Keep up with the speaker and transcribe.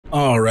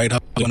Alright,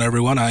 how's it going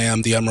everyone? I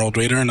am the Emerald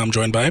Raider and I'm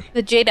joined by...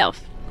 The Jade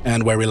Elf.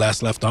 And where we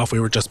last left off,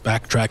 we were just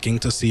backtracking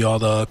to see all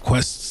the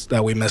quests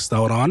that we missed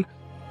out on.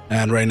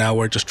 And right now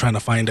we're just trying to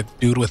find a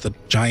dude with a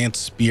giant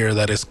spear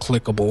that is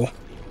clickable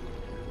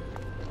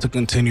to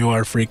continue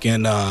our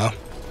freaking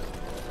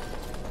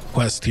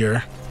quest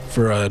here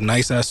for a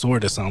nice-ass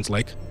sword, it sounds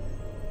like.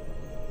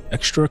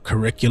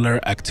 Extracurricular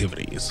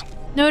activities.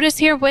 Notice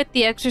herewith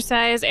the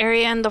exercise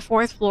area on the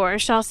 4th floor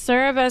shall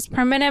serve as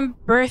permanent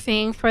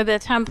berthing for the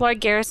Templar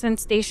garrison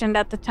stationed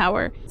at the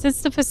tower.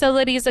 Since the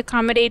facilities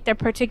accommodate their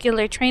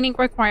particular training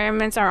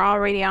requirements are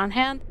already on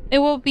hand, it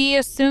will be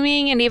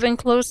assuming an even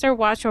closer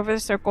watch over the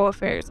circle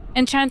affairs.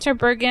 Enchanter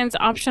Bergen's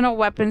optional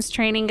weapons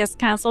training is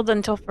cancelled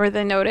until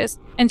further notice.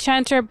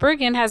 Enchanter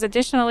Bergen has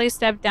additionally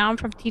stepped down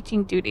from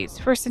teaching duties.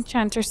 First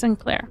Enchanter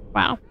Sinclair.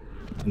 Wow.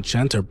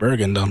 Enchanter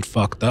Bergen done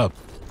fucked up.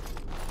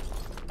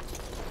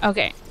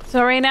 Okay.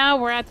 So right now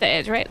we're at the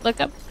edge, right?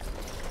 Look up.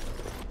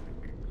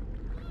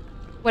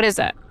 What is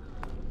that?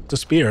 It's a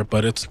spear,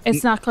 but it's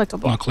not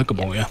clickable. Not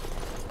clickable, yeah.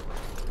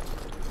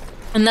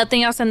 And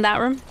nothing else in that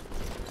room?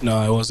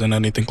 No, it wasn't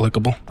anything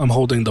clickable. I'm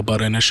holding the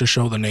button. It should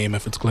show the name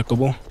if it's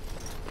clickable.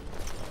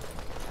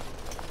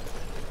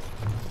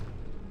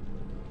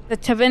 The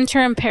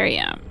Tevinter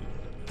Imperium.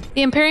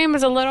 The Imperium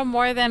is a little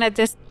more than a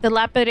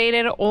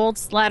dilapidated old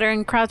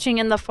slattern crouching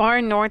in the far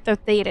north of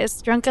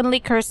Thetis, drunkenly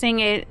cursing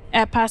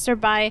a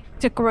passerby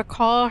to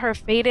recall her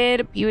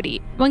faded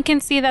beauty. One can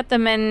see that the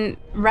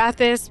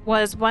Minrathis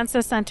was once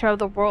the center of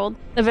the world.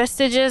 The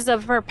vestiges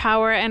of her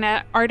power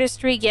and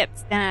artistry yet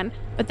stand,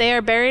 but they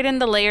are buried in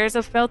the layers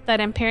of filth that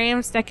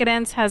Imperium's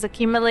decadence has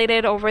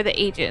accumulated over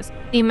the ages.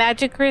 The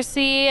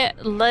magicracy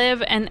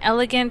live in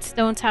elegant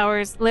stone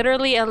towers,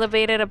 literally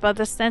elevated above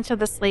the stench of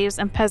the slaves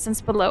and peasants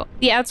below.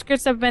 The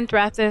outskirts of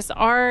Minrathis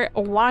are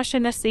awash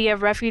in a sea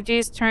of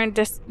refugees turned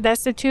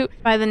destitute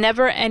by the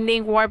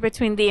never-ending war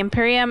between the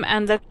Imperium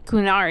and the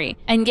Kunari.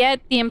 And yet,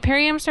 the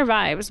Imperium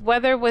survives.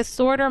 Whether with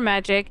sword or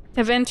magic,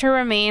 Tevinter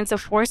remains a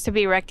force to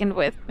be reckoned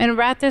with.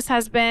 Minrathis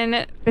has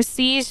been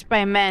besieged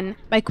by men,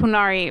 by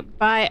Kunari,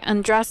 by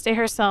Andraste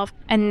herself,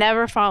 and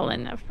never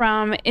fallen.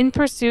 From In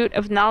Pursuit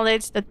of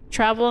Knowledge, the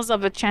Travels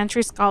of a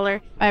Chantry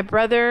Scholar, by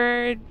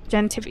Brother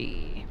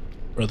Gentivi.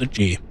 Brother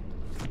G.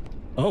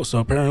 Oh, so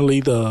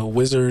apparently the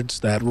wizards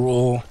that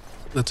rule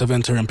the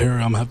Tevinter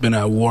Imperium have been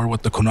at war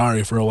with the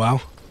Kunari for a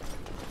while.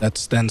 That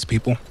stens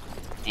people.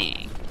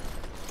 Dang.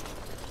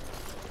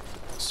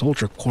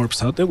 Soldier corpse,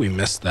 how did we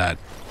miss that?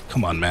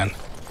 Come on, man.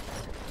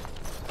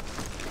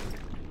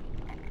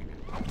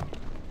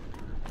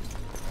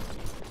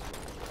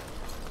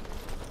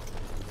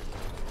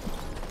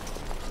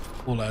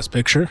 Cool ass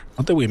picture.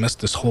 How did we miss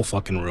this whole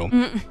fucking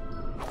room?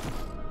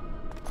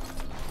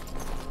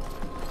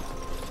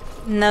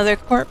 Another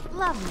corpse.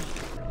 Lovely.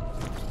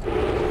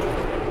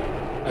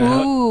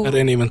 Ooh. I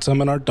didn't even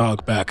summon our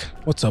dog back.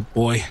 What's up,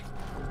 boy?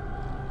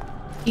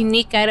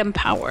 Unique item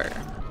power.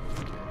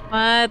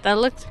 What? That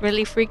looks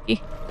really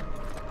freaky.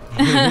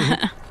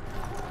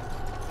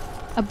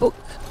 A book.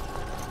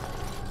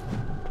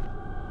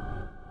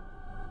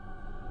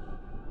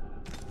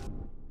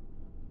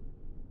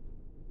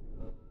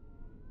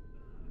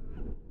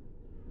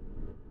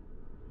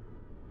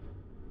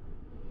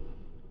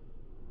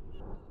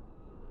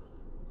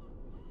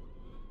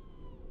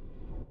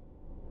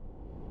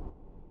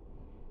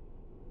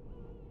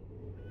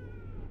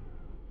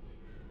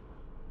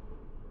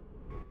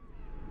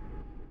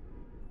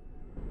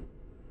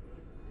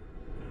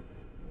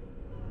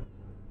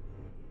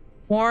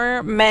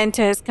 More men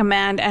to his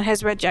command and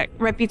his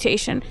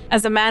reputation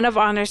as a man of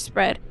honor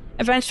spread.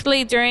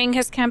 Eventually, during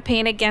his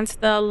campaign against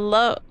the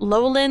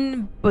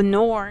Lowland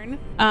Benorn,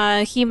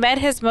 he met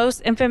his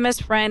most infamous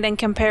friend and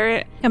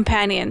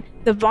companion,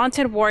 the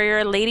vaunted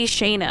warrior Lady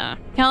Shayna.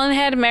 Kellen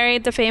had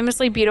married the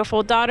famously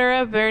beautiful daughter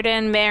of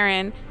Verdun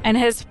Marin, and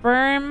his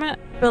firm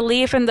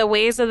belief in the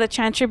ways of the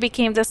Chantry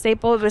became the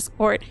staple of his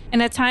court.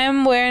 In a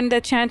time when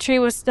the Chantry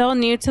was still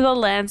new to the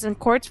lands and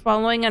courts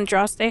following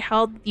Andraste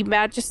held the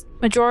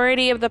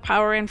majority of the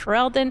power in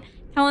Ferelden,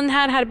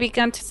 Calenhad had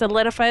begun to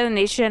solidify the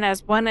nation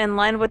as one in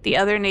line with the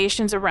other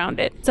nations around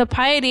it. So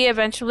piety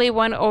eventually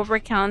won over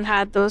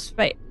Calenhad, those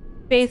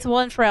faithful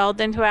in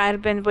Ferelden who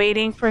had been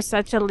waiting for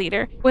such a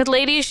leader. With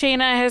Lady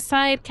Shayna at his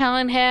side,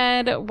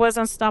 Calenhad was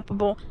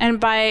unstoppable, and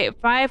by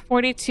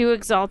 542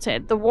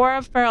 exalted. The War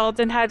of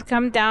Ferelden had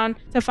come down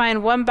to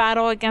find one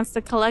battle against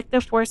the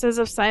collective forces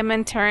of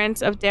Simon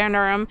Terrence of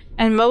Daenerys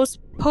and most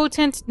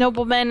potent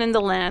noblemen in the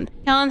land.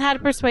 Kellen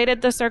had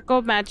persuaded the Circle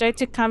of Magi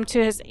to come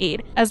to his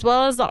aid, as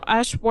well as the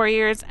Ash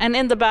warriors, and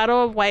in the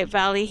Battle of White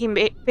Valley, he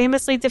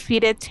famously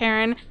defeated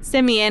Terran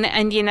Simeon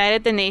and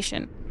united the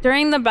nation.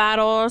 During the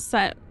battle,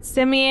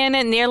 Simeon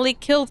nearly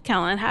killed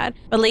Calenhad,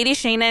 but Lady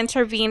Shayna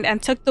intervened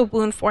and took the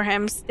wound for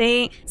him,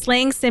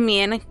 slaying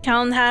Simeon.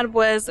 Calenhad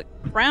was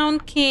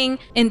crowned king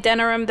in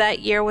Denerim that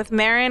year with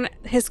Meryn,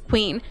 his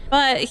queen,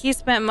 but he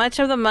spent much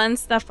of the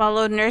months that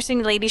followed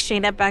nursing Lady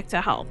Shayna back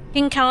to health.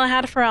 King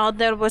Calenhad for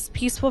Aldad was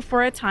peaceful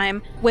for a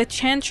time, with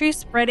chantry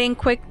spreading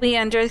quickly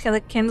under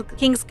the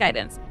king's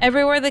guidance.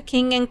 Everywhere the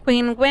king and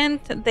queen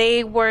went,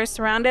 they were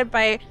surrounded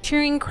by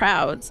cheering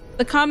crowds.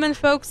 The common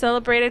folk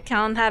celebrated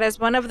Calenhad as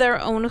one of their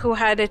own who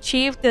had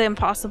achieved the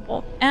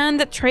impossible,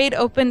 and trade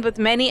opened with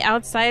many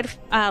outside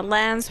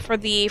lands for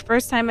the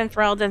first time in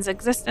Ferelden's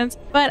existence.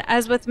 But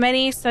as with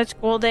many such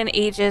golden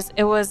ages,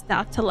 it was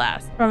not to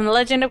last. From the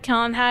Legend of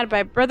Calenhad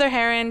by Brother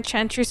Heron,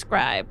 Chantry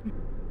Scribe.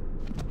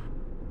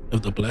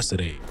 Of the Blessed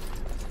Age.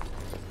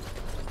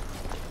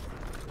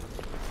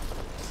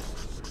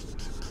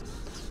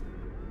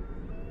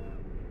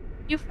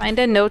 You find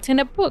a note in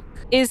a book.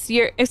 If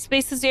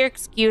space is your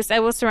excuse, I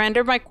will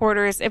surrender my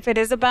quarters. If it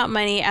is about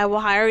money, I will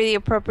hire the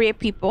appropriate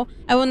people.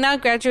 I will now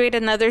graduate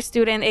another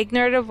student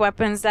ignorant of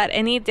weapons that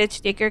any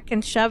ditch digger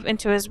can shove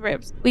into his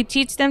ribs. We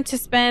teach them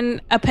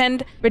to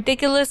append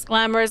ridiculous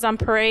glamours on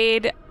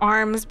parade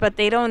arms, but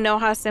they don't know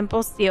how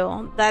simple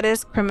steel. That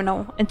is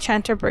criminal.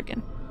 Enchanter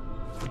Brigand.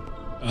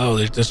 Oh,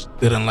 they just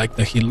didn't like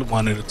that he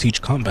wanted to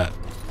teach combat.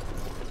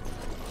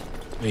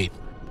 Wait,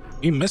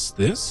 we missed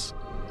this?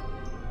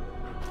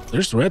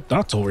 There's red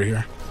dots over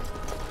here.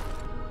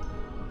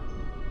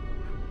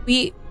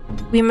 We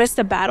missed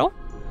a battle?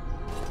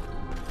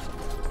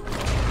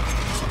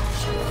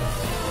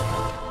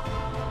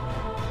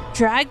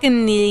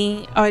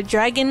 Dragonling.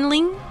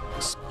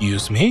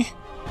 Excuse me?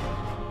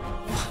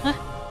 Huh?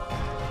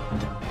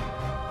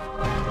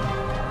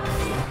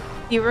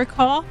 Do you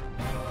recall?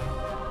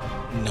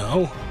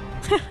 No.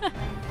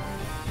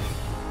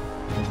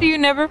 So you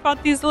never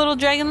fought these little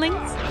dragonlings?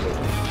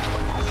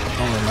 I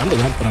don't remember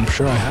that, but I'm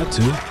sure I had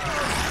to.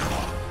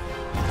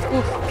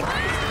 Oof.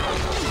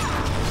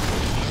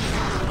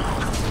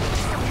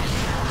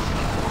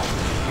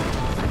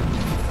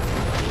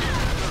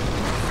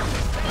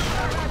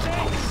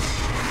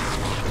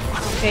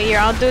 Okay,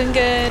 you're all doing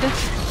good.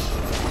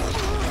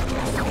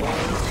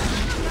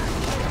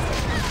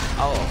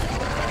 Oh.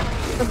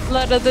 The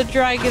blood of the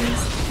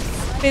dragons.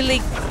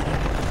 Billy.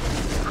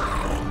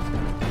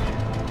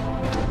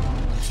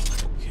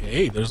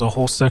 Okay, there's a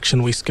whole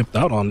section we skipped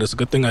out on. It's a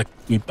good thing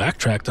we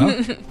backtracked,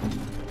 huh?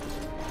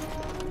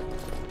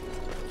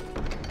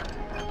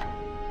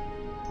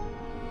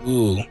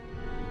 Ooh.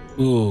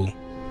 Ooh.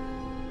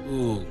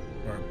 Ooh.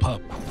 Or a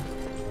pup.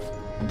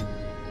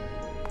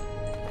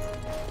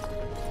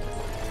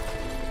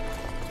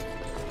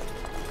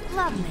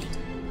 Lovely.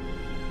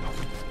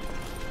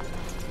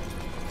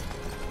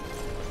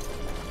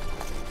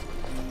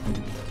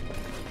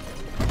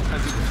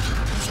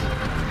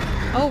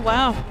 Oh,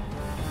 wow.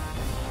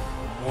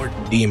 More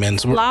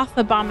demons. Sloth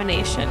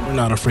abomination. We're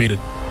not afraid of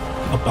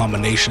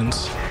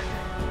abominations.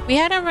 We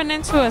hadn't run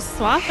into a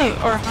sloth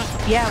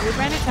yeah, we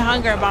ran into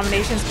hunger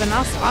abominations, but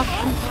not sloth.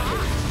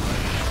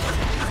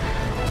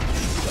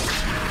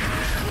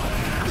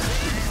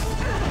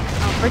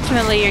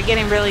 Unfortunately, you're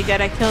getting really good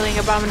at killing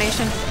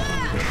abomination.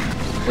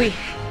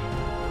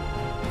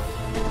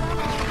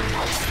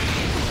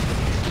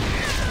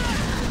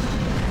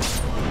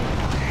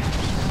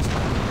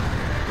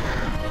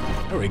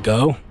 There we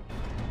go.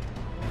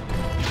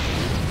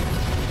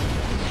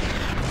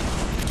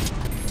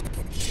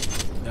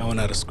 That one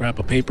had a scrap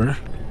of paper.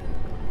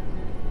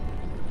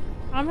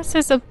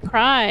 Promises of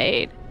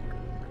pride.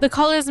 The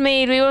call is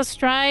made. We will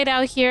stride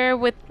out here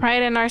with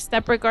pride in our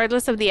step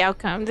regardless of the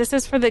outcome. This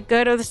is for the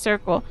good of the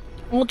circle.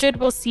 Uldred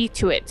will see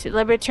to it.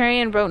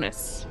 Libertarian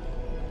Ronus.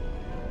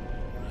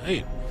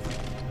 Right.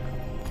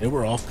 They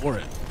were all for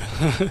it.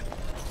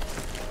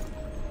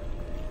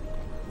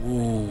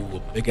 Ooh, a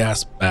big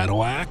ass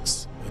battle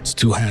axe. It's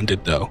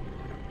two-handed though.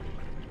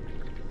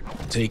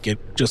 Take it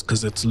just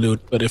because it's loot,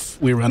 but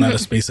if we run out of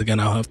space again,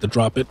 I'll have to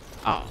drop it.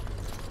 Oh.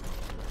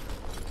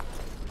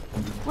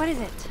 What is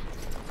it?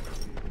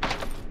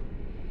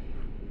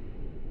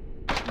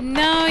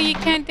 No, you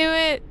can't do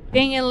it.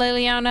 Dang it,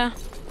 Liliana.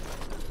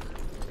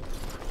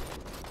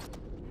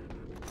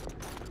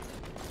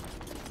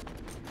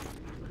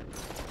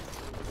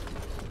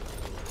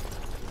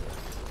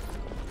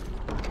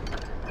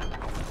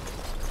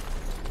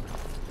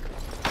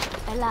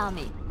 Allow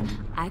me.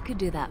 I could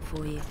do that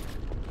for you.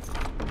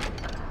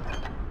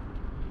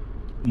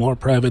 More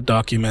private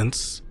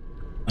documents.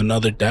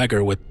 Another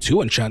dagger with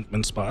 2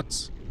 enchantment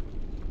spots.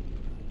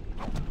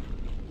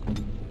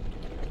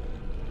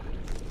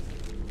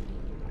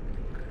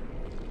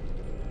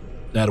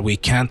 That we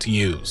can't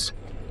use.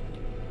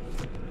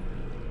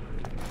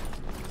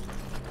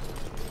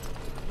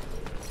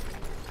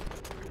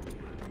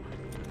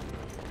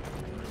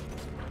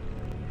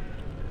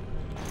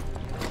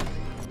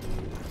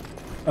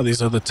 Oh,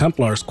 these are the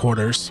Templars'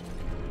 quarters.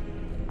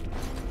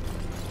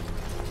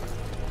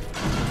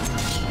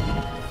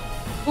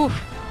 Oof.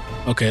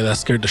 Okay, that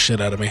scared the shit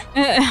out of me.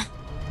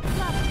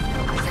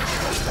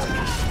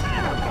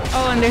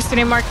 Oh, and there's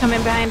 3 more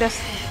coming behind us.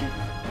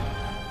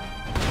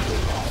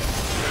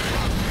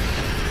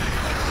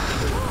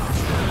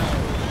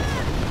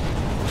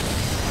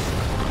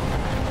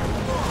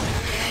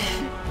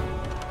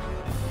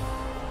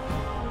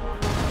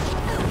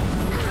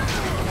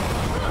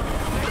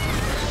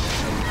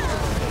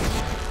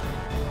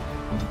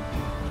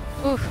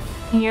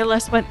 And you're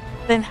less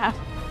than half.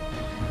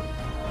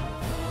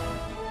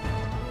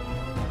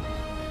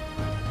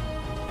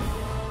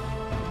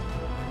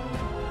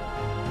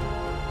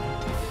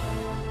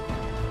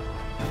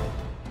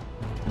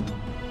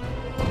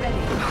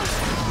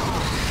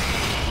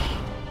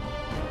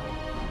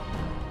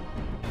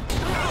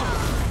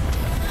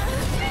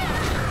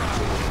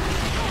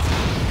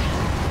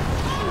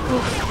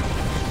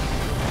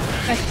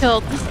 I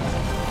killed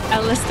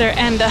Alistair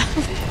and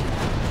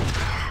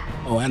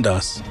Oh, and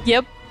us.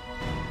 Yep.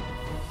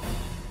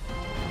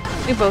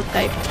 We both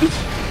died.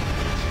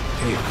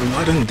 Hey,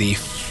 what in the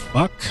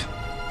fuck?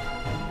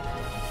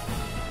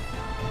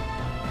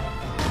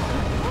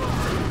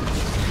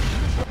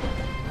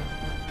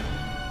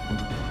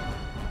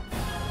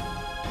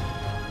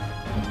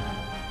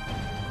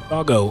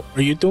 Doggo,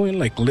 are you doing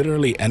like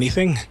literally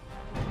anything?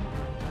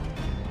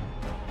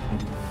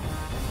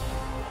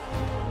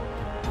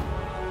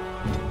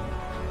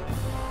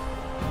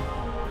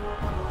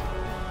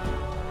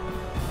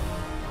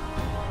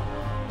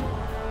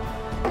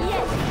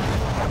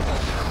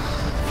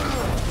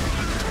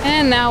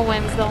 And now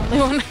Wynn's the only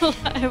one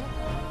alive.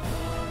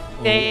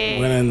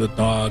 Win and the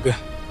dog.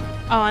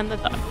 Oh, and the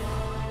dog.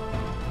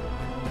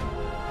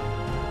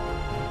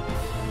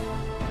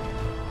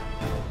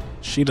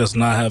 She does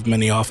not have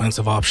many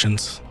offensive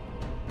options.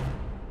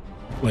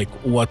 Like,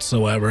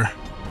 whatsoever.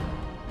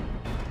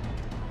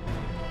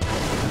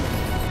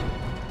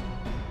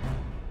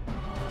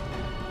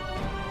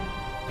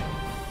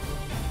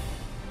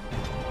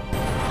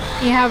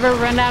 You have her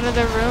run out of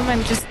the room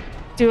and just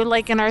do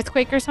like an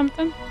earthquake or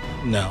something?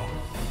 No.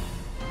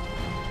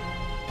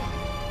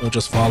 They'll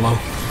just follow.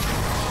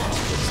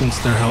 Since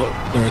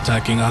they're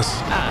attacking us.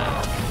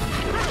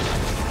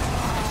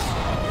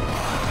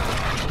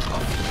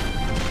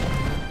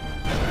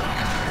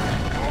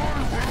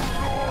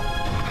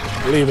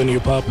 Believe in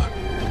you, pup.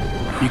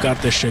 You got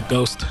this shit,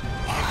 Ghost.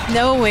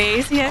 No way.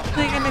 Is he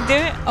actually gonna do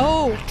it?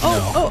 Oh.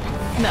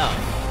 No.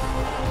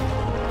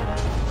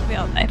 We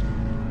all died.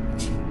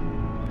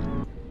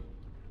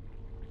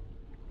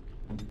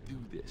 Do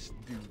this,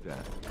 do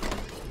that.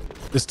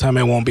 This time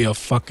it won't be a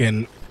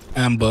fucking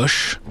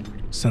ambush,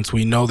 since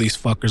we know these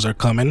fuckers are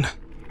coming.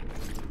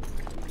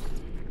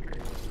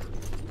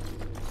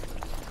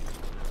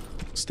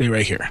 Stay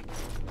right here.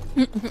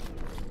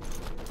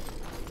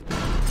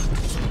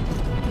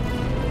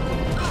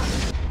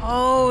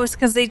 Oh, it's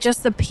because they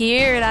just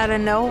appeared out of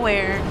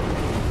nowhere.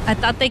 I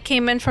thought they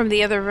came in from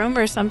the other room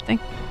or something.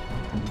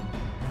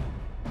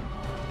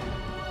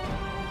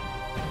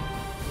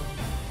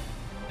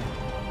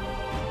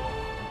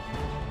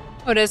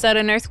 What is that,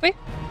 an earthquake?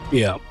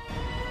 Yeah.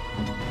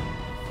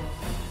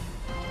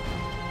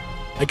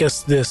 I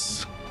guess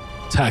this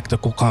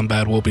tactical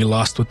combat will be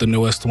lost with the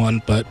newest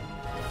one, but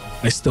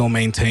I still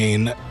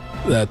maintain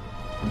that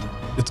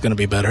it's gonna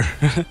be better.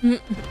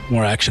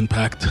 More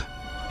action-packed.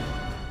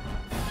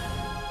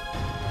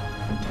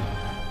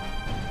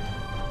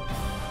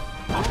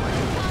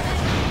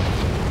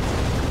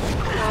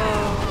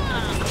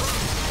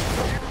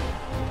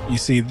 You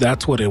see,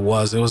 that's what it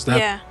was. It was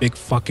that big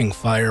fucking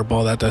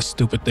fireball that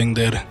stupid thing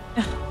did.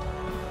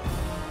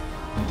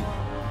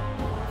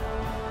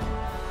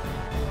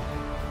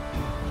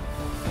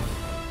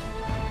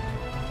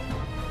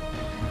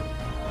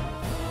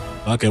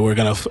 Okay, we're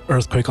gonna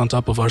earthquake on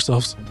top of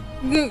ourselves.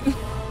 Wait.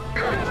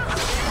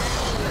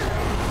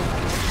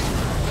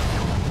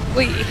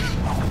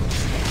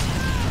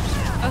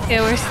 Okay,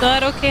 we're still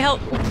at okay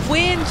health.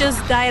 Wynn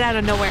just died out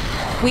of nowhere.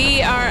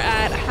 We are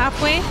at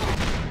halfway.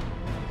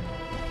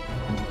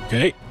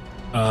 Okay.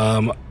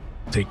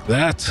 Take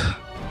that.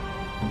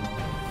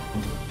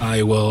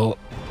 I will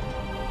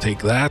take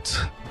that.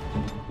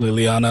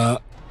 Liliana,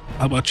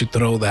 how about you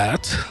throw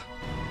that?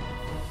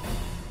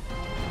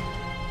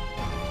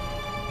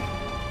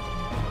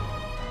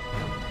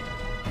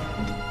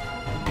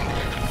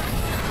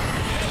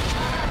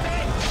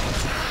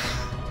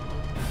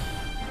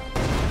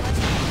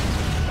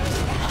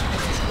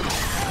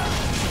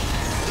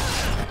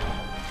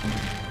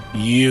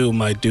 You,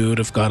 my dude,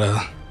 have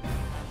gotta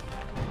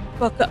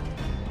Buck up.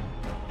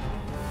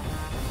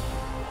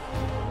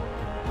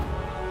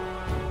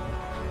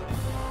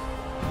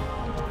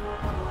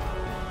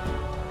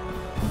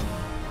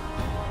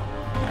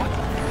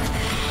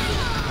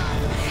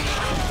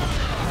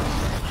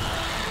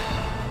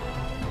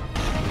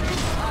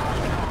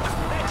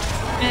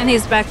 And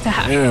he's back to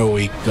half. There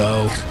we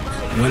go.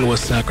 Wynn was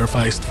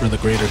sacrificed for the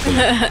greater good.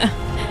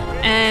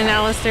 And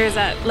Alistair's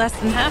at less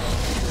than half.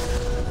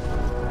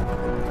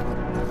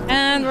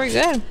 And we're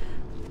good.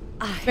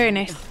 Very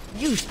nice.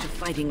 Used to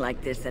fighting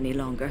like this any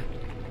longer.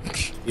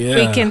 Yeah.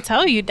 We can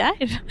tell you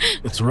died.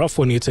 It's rough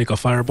when you take a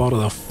fireball to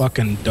the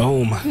fucking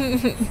dome.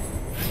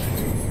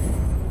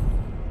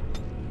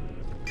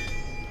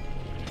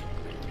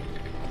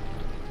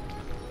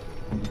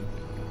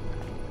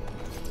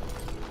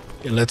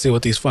 Okay, let's see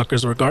what these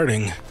fuckers were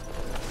guarding.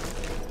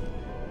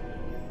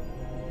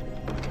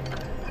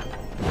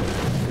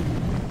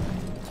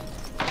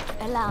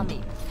 Allow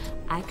me.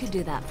 I could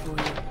do that for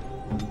you.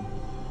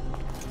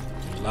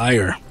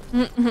 Liar.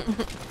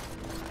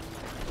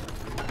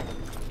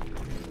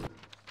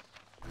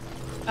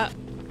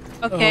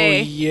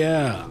 Okay. Oh,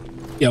 yeah.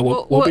 Yeah,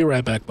 we'll be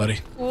right back, buddy.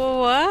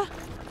 What?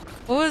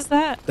 What was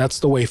that? That's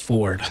the way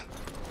forward.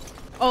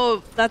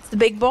 Oh, that's the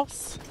big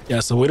boss? Yeah,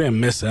 so we didn't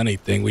miss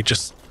anything.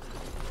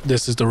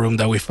 This is the room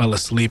that we fell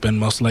asleep in,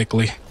 most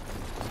likely.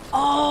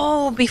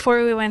 Oh,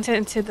 before we went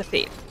into the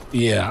fate.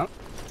 Yeah.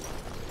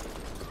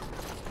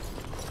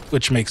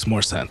 Which makes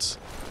more sense.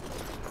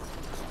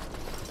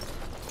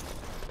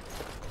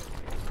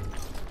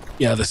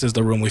 Yeah, this is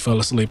the room we fell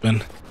asleep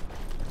in.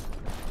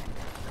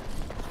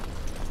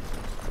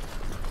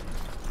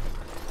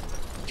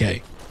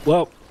 Okay.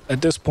 Well,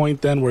 at this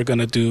point then we're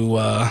gonna do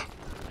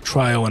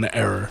trial and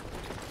error.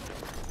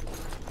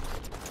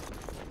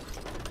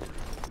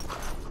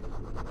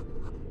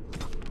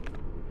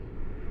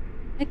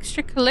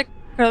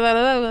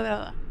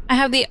 Extracurricular. I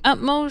have the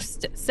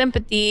utmost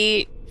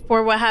sympathy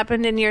for what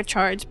happened in your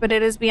charge, but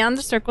it is beyond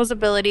the Circle's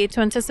ability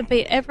to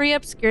anticipate every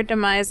obscure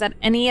demise that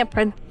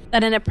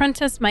an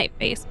apprentice might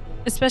face,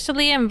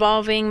 especially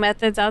involving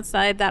methods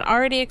outside that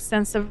already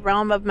extensive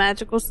realm of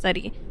magical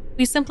study.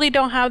 We simply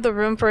don't have the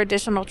room for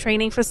additional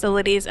training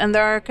facilities, and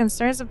there are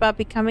concerns about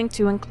becoming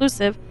too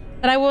inclusive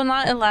that I will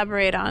not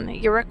elaborate on.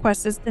 Your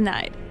request is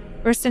denied.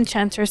 First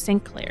Enchanter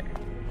Sinclair.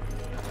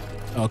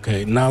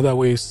 Okay, now that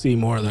we see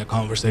more of that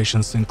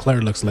conversation,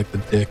 Sinclair looks like the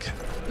dick.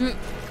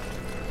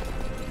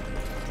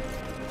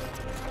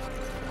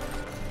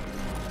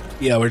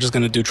 Yeah, we're just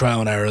gonna do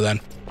trial and error then.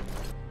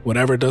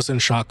 Whatever doesn't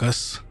shock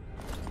us,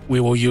 we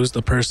will use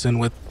the person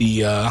with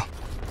the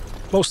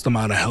most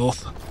amount of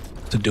health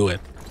to do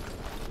it.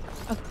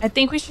 Okay, I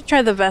think we should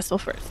try the vessel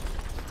first.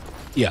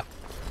 Yeah.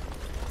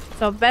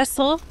 So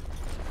vessel,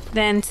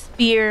 then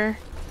spear,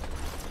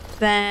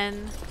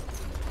 then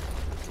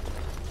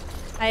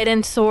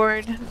heightened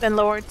sword, then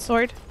lowered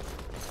sword.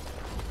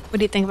 What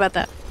do you think about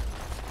that?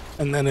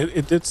 And then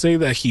it did say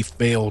that he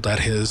failed at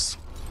his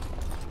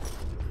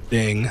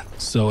thing,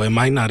 so it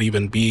might not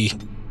even be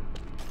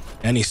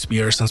any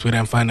spear since we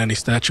didn't find any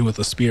statue with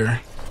a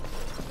spear.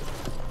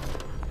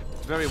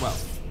 Very well.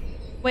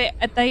 Wait,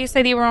 I thought you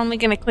said you were only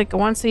going to click it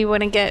once so you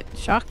wouldn't get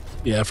shocked.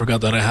 Yeah, I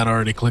forgot that I had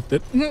already clicked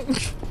it.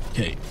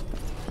 Okay.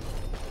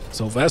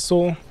 So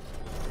vessel.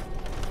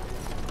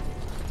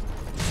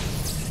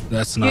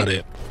 That's not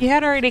it. You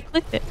had already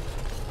clicked it.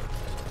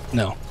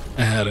 No,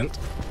 I hadn't.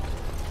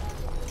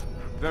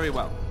 Very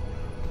well.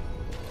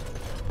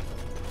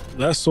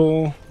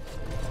 Vessel.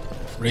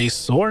 Raised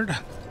sword.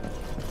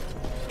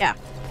 Yeah.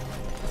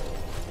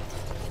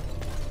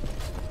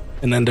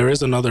 And then there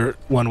is another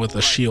one with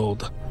a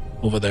shield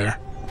over there.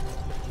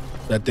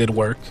 That did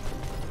work.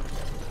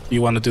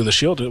 You want to do the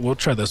shield? We'll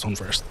try this one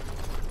first,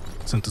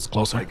 since it's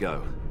closer. I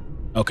go.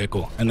 Okay,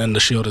 cool. And then the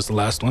shield is the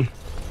last one.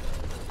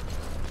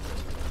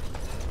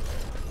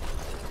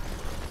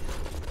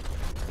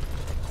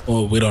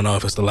 Oh, we don't know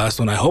if it's the last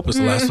one. I hope it's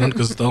the last one,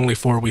 because it's the only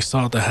 4 we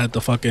saw that had the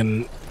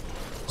fucking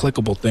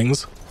clickable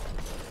things.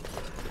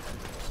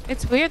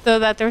 It's weird, though,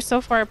 that they're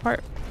so far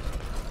apart.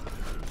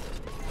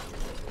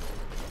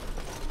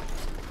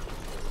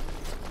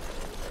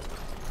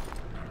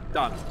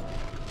 Done.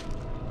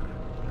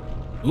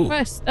 Ooh.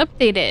 Quest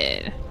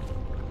updated.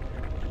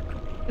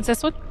 Is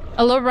this one?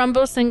 A low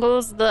rumble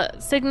signals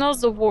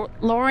the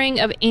lowering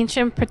of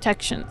ancient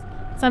protections.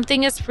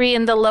 Something is free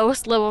in the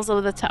lowest levels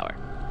of the tower.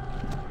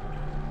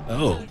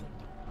 Oh.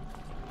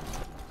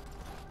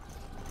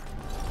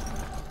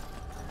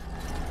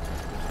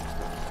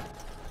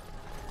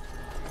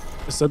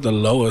 It said the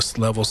lowest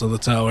levels of the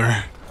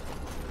tower.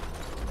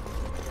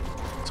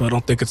 So I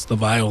don't think it's the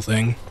vial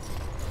thing.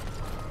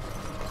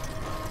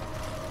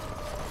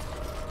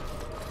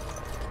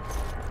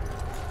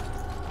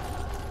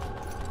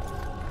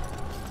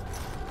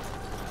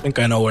 I think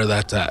I know where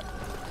that's at.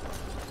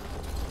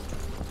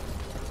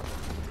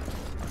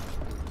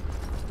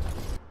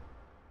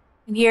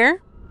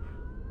 Here?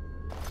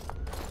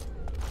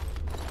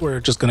 We're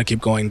just gonna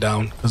keep going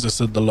down because it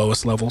said the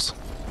lowest levels.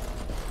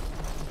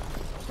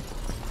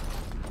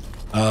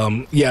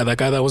 Yeah, that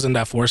guy that was in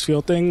that force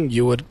field thing,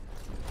 you would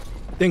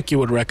think you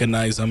would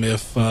recognize him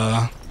if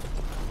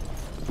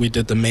we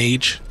did the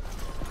mage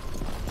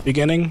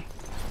beginning.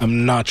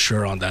 I'm not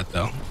sure on that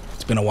though.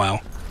 It's been a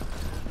while.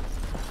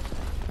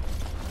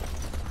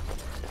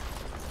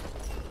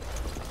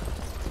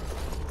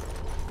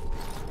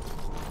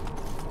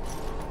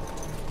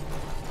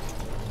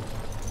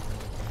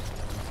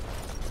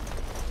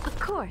 Of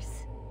course.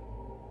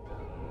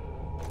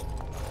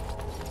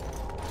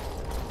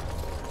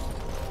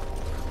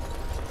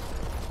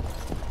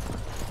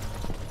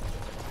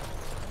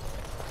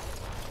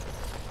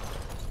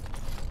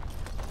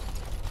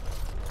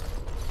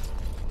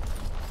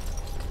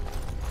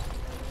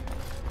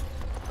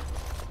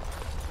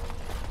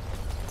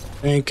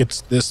 I think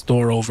it's this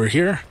door over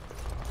here.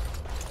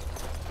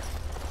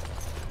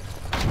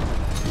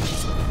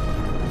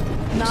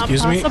 Not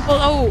Excuse me? possible.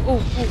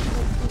 Oh.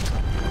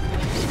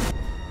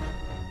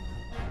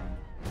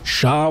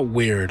 Shaw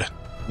Weird.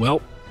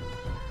 Well,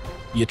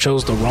 you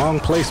chose the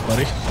wrong place,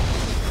 buddy.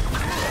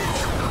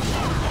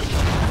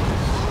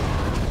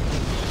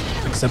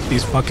 except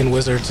these fucking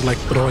wizards like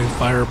throwing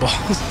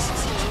fireballs.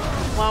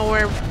 While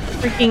we're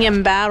freaking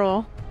in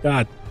battle.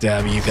 God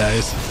damn you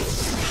guys.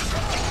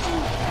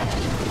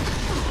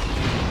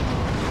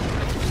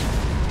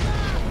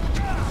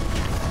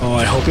 Oh,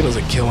 I hope he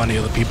doesn't kill any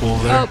of the people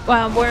over there. Oh,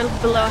 wow, we're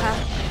below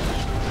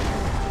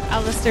half.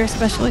 Alistair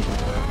especially.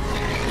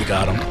 We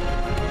got him.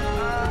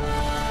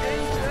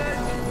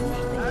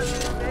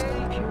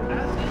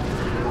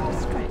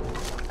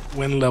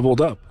 When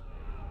leveled up.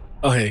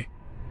 Oh, hey.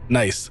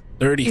 Nice.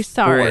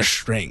 34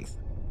 strength.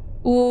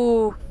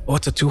 Ooh. Oh,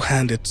 it's a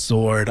two-handed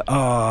sword.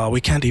 Oh, we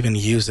can't even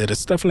use it.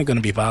 It's definitely going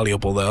to be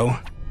valuable, though.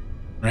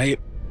 Right?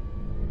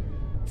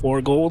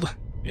 4 gold?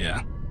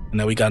 Yeah. And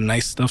then we got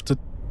nice stuff to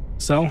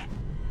sell.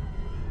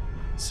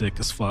 Sick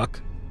as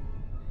fuck.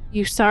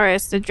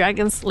 Eusaris, the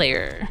Dragon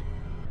Slayer.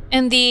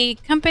 In the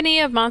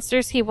company of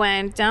monsters, he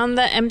went down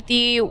the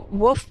empty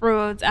wolf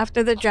roads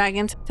after the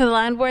dragon to the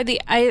land where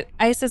the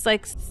ice is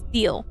like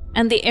steel,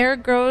 and the air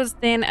grows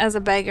thin as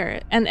a beggar,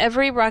 and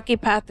every rocky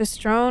path is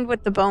strewn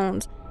with the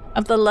bones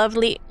of the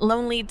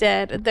lonely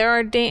dead.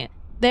 There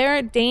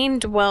Dane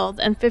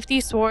dwelled, and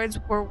 50 swords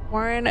were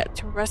worn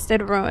to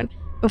rusted ruin.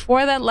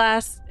 Before that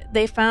last,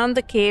 they found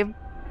the cave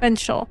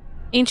Fenchel,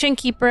 ancient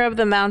keeper of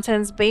the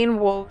mountains, bane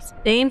wolves.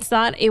 Dane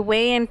sought a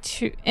way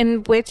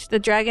in which the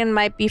dragon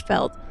might be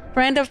felt.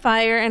 Friend of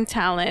fire and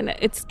talon,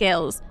 its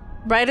scales,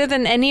 brighter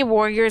than any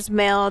warrior's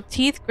mail,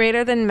 teeth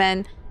greater than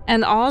men,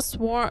 and all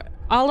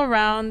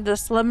around the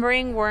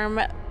slumbering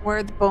worm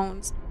were the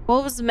bones.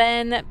 Wolves,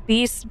 men,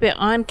 beasts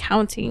beyond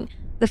counting.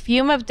 The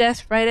fume of death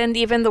frightened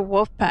even the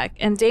wolf pack,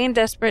 and Dane,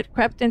 desperate,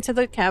 crept into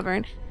the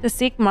cavern to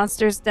seek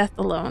monsters' death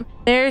alone.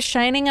 There,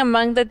 shining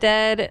among the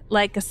dead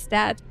like a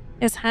stat,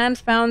 his hand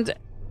found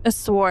a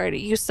sword,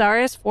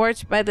 Eusaris,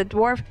 forged by the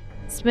dwarf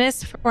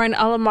smiths for an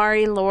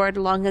Alamari lord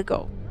long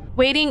ago.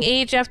 Waiting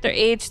age after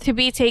age to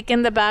be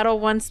taken the battle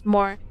once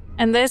more,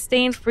 and this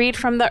Dane freed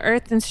from the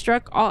earth and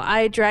struck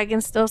all-eyed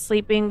dragons still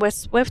sleeping with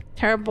swift,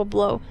 terrible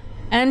blow.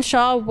 And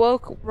Shaw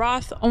woke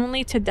wroth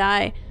only to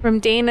die from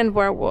Dane and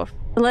werewolf.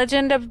 The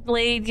legend of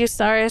Blade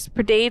Eusaris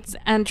predates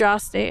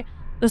Andraste,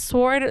 the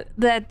sword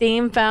that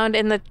Dane found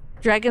in the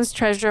dragon's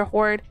treasure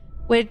hoard,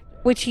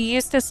 which he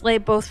used to slay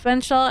both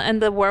Fenchel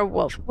and the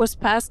werewolf, was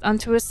passed on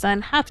to his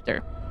son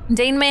Hafter.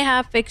 Dane may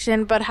have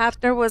fiction, but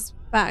Hafter was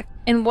fact.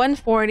 In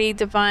 140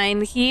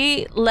 Divine,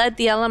 he led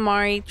the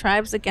Alamari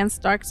tribes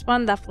against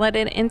Darkspawn that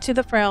flooded into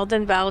the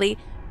Ferelden Valley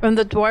from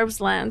the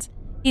dwarves' lands.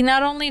 He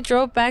not only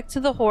drove back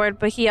to the Horde,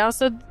 but he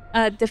also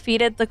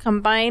defeated the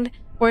combined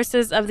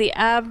forces of the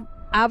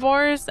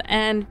Avors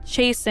and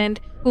Chastened,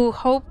 who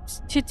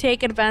hoped to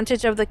take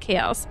advantage of the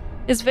chaos.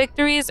 His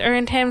victories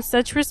earned him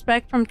such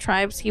respect from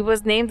tribes, he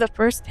was named the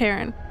first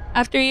Terran.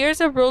 After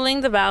years of ruling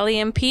the valley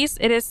in peace,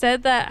 it is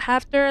said that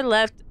Hafter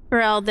left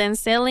Ferelden,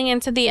 sailing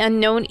into the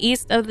unknown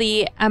east of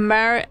the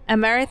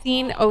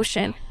Amaranthine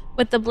Ocean,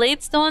 with the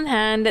blade still in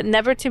hand,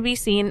 never to be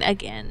seen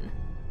again.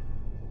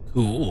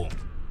 Cool.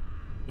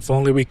 If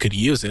only we could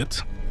use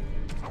it.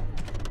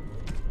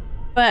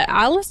 But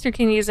Alistair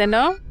can use it,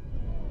 no?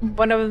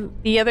 One of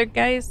the other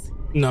guys?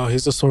 No,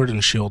 he's a sword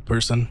and shield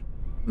person.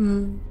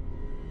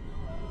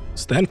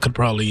 Stan could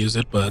probably use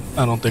it, but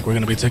I don't think we're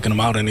going to be taking him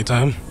out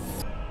anytime.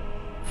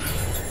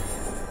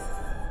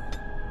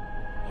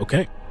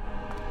 Okay.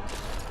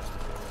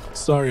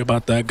 Sorry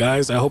about that,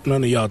 guys. I hope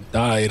none of y'all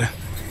died.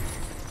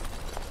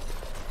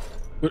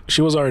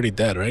 She was already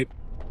dead, right?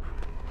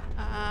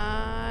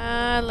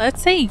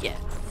 Let's say yes.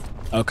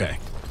 Okay.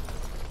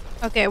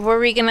 Okay, were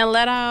we gonna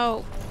let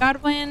out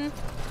Godwin?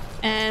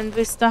 And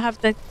we still have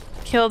to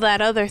kill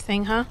that other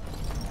thing, huh?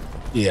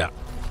 Yeah.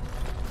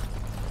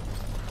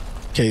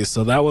 Okay,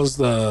 so those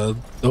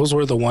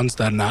were the ones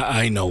that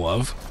I know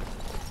of.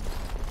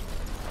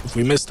 If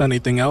we missed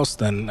anything else,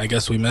 then I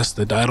guess we missed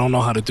it. I don't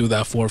know how to do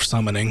that 4th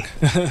summoning.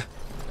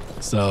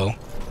 So,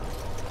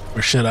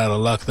 we're shit out of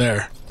luck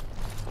there.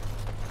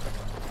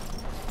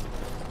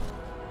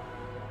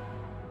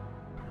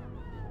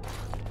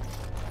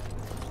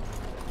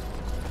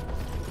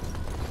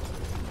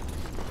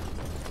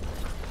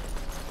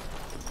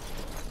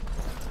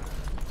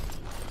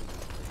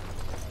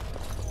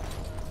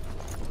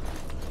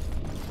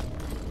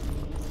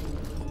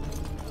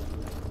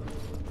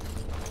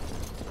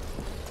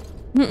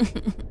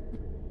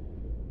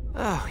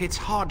 Oh, it's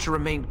hard to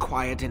remain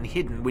quiet and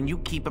hidden when you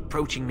keep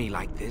approaching me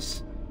like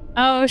this.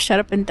 Oh, shut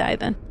up and die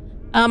then.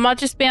 I'll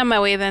just be on my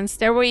way then.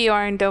 Stay where you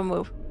are and don't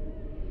move.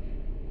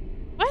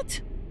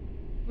 What?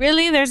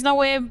 Really? There's no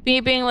way of me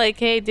being like,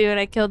 hey, dude,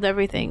 I killed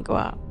everything. Go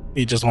out.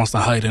 He just wants to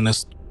hide in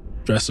his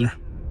dresser.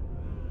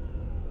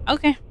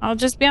 Okay, I'll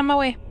just be on my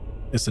way.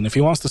 Listen, if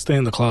he wants to stay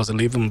in the closet,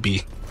 leave him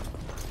be.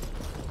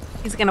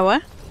 He's gonna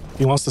what? If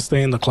he wants to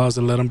stay in the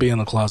closet, let him be in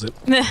the closet.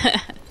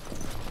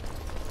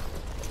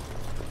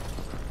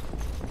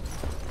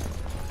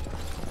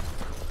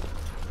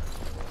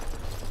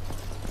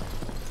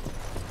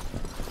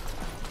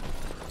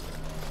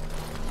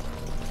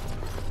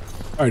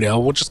 Alright,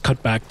 y'all, we'll just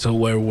cut back to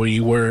where we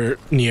were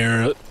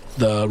near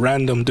the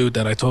random dude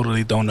that I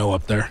totally don't know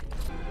up there.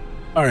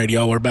 Alright,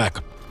 y'all, we're back.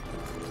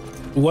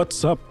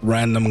 What's up,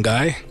 random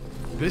guy?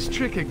 This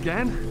trick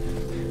again?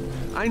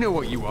 I know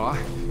what you are.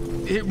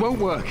 It won't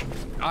work.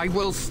 I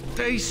will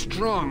stay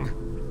strong.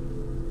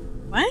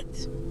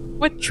 What?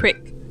 What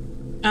trick?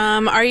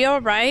 Are you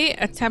alright?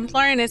 A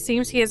Templar, and it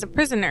seems he is a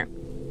prisoner.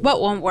 What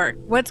won't work?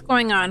 What's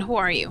going on? Who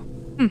are you?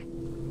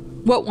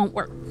 What won't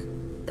work?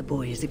 The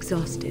boy is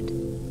exhausted.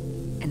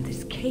 And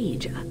this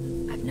cage,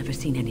 I've never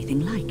seen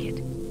anything like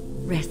it.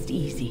 Rest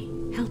easy.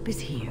 Help is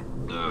here.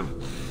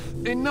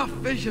 Enough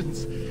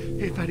visions.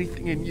 If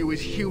anything in you is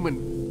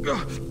human,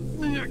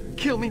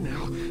 kill me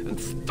now and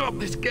stop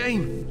this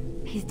game.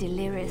 He's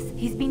delirious.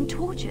 He's been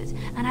tortured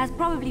and has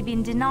probably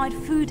been denied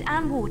food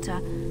and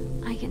water.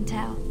 I can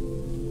tell.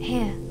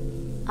 Here,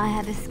 I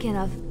have a skin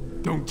of...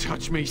 Don't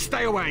touch me.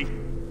 Stay away.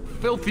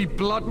 Filthy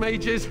blood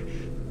mages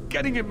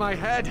getting in my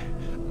head.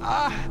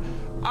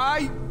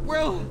 I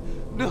will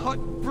not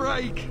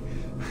break.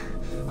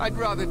 I'd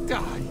rather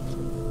die.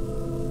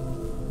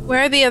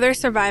 Where are the other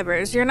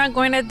survivors? You're not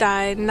going to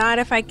die, not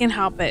if I can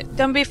help it.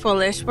 Don't be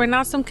foolish. We're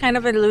not some kind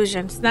of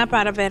illusion. Snap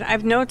out of it.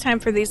 I've no time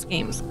for these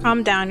games.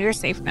 Calm down. You're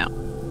safe now.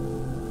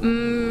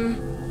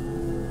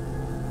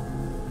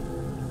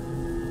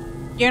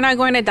 You're not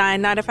going to die,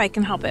 not if I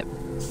can help it.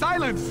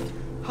 Silence!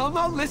 I'll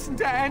not listen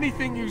to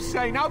anything you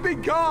say. Now be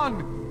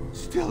gone!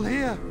 Still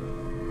here.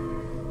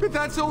 But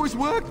that's always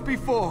worked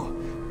before.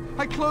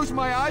 I close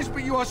my eyes,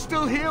 but you are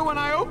still here when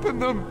I open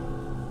them.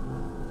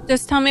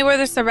 Just tell me where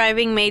the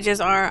surviving mages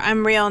are.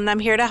 I'm real and I'm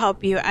here to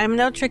help you. I'm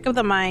no trick of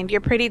the mind.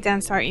 You're pretty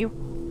dense, aren't you?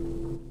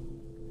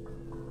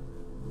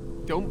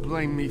 Don't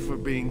blame me for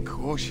being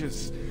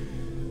cautious.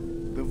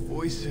 The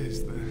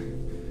voices,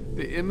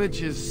 the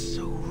images,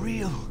 so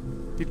real.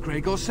 Did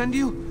Gregor send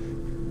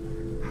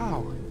you?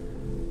 How?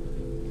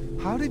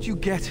 How did you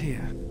get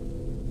here?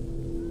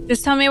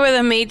 Just tell me where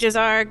the mages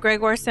are.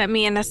 Gregor sent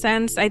me in a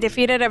sense. I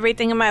defeated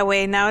everything in my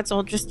way. Now it's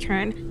Uldra's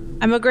turn.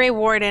 I'm a Grey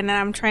Warden and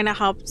I'm trying to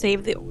help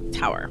save the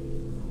tower.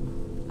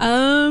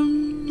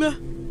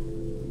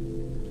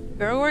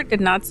 Gregor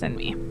did not send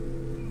me.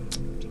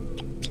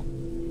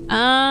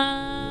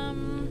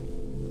 I'm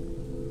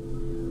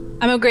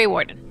a Grey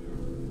Warden.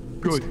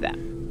 Good. That.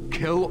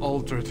 Kill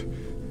Uldred.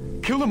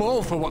 Kill them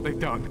all for what they've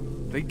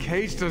done. They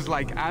caged us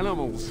like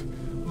animals.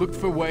 Looked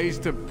for ways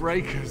to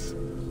break us.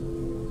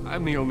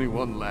 I'm the only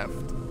one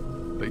left.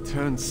 They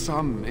turned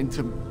some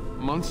into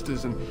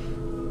monsters and...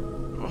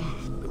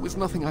 there was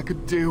nothing I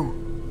could do.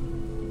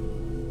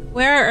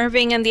 Where are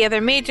Irving and the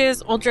other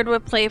mages? Uldred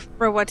would play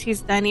for what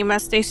he's done. You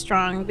must stay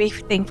strong. Be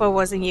thankful it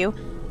wasn't you.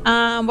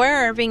 Where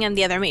are Irving and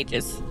the other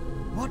mages?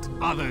 What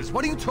others?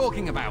 What are you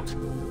talking about?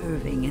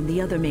 Irving and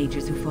the other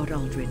mages who fought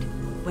Uldred.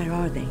 Where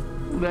are they?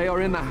 They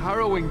are in the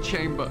harrowing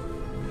chamber.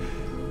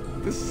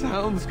 The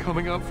sounds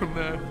coming up from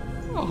there.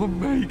 Oh,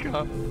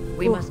 Maker.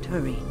 We must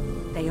hurry.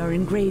 They are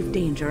in grave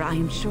danger, I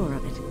am sure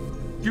of it.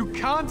 You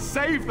can't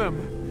save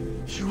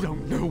them. You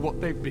don't know what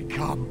they've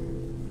become.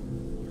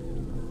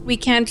 We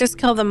can't just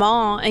kill them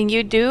all. And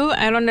you do?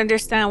 I don't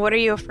understand. What are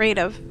you afraid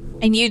of?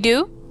 And you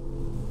do?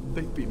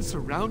 They've been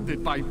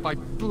surrounded by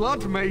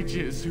blood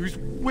mages whose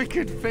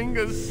wicked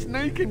fingers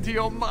snake into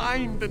your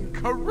mind and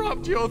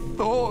corrupt your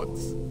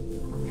thoughts.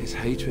 His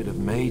hatred of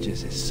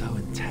mages is so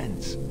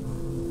intense.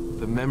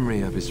 The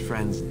memory of his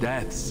friends'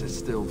 deaths is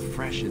still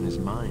fresh in his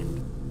mind.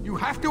 You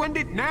have to end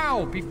it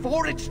now,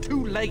 before it's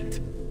too late.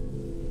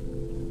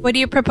 What do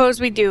you propose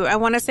we do? I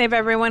want to save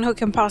everyone who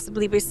can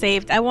possibly be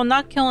saved. I will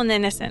not kill an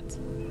innocent.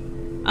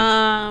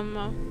 I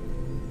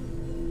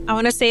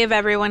want to save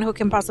everyone who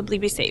can possibly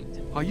be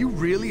saved. Are you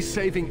really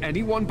saving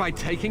anyone by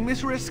taking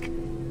this risk?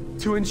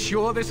 To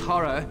ensure this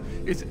horror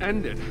is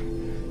ended.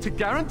 To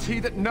guarantee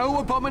that no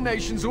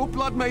abominations or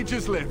blood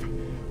mages live.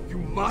 You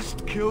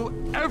must kill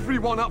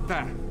everyone up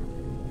there.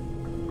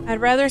 I'd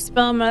rather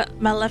spell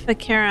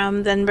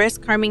Maleficarum than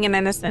risk harming an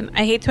innocent.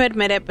 I hate to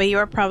admit it, but you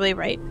are probably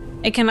right.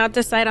 I cannot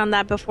decide on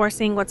that before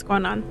seeing what's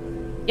going on.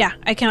 Yeah,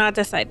 I cannot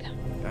decide.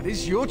 That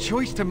is your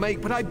choice to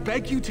make, but I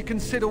beg you to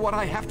consider what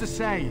I have to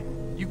say.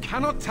 You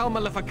cannot tell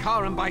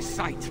Maleficarum by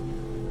sight.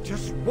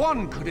 Just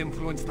one could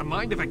influence the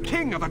mind of a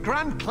king, of a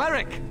grand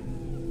cleric.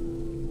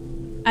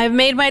 I've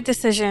made my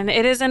decision.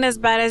 It isn't as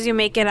bad as you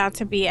make it out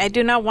to be. I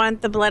do not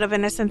want the blood of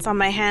innocents on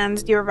my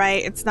hands. You're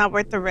right. It's not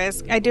worth the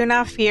risk. I do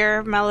not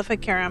fear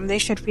Maleficarum. They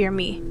should fear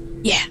me.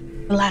 Yeah,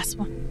 the last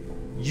one.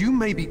 You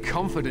may be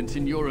confident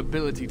in your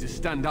ability to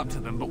stand up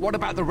to them, but what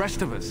about the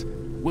rest of us?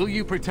 Will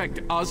you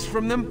protect us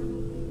from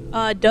them?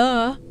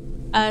 Duh.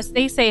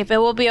 Stay safe. It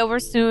will be over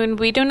soon.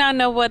 We do not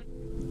know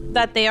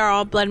that they are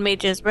all blood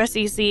mages. Rest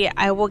easy.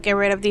 I will get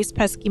rid of these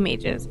pesky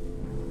mages.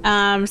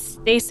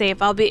 Stay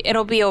safe.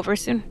 It'll be over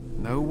soon.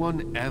 No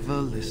one ever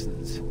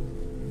listens.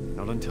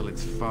 Not until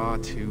it's far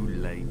too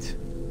late.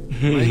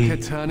 Maker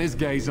turn his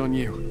gaze on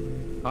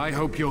you. I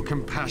hope your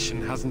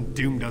compassion hasn't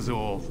doomed us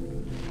all.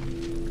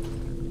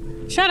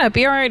 Shut up.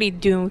 You're already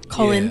doomed,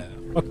 Cullen.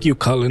 Yeah. Fuck you,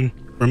 Cullen.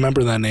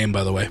 Remember that name,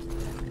 by the way.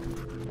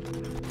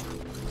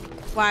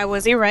 Why?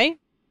 Was he right?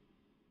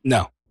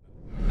 No.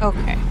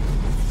 Okay.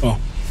 Oh,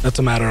 that's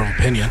a matter of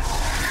opinion.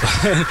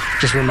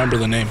 Just remember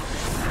the name.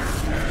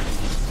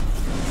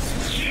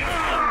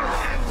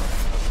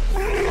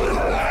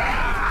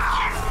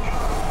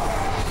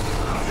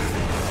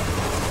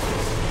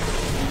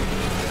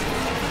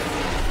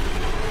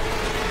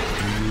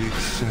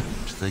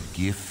 the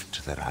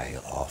gift that I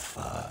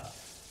offer.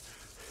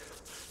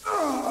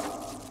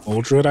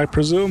 Uldred, I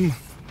presume?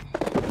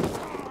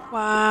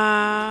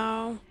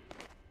 Wow.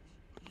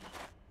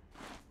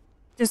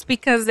 Just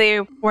because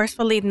they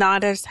forcefully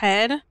nod his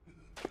head,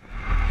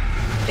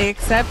 they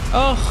accept.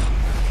 Oh.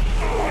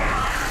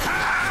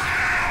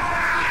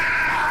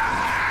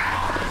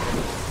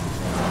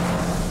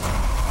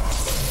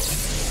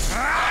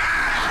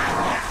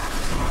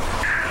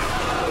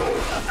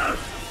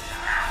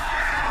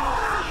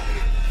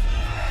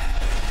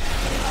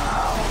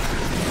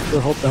 I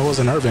hope that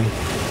wasn't Irving.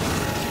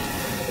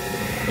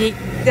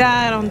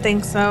 I don't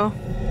think so.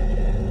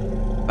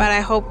 But I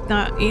hope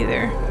not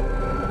either.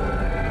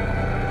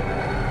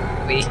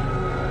 Wait.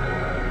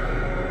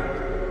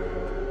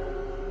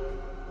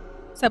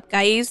 What's up,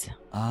 guys?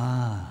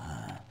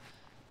 Ah,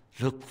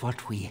 look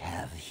what we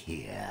have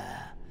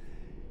here.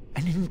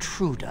 An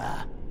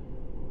intruder.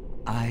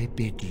 I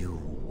bid you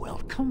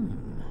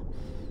welcome.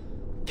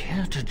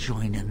 Care to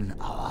join in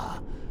our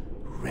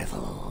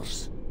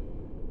revels?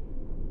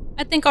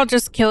 I think I'll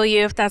just kill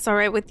you if that's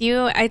alright with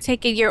you. I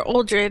take it you're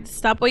Uldred.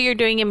 Stop what you're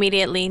doing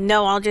immediately.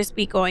 No, I'll just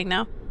be going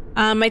now.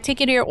 I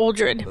take it you're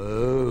Uldred.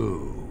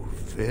 Oh,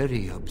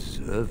 very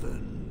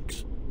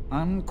observant.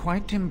 I'm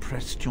quite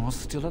impressed you're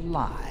still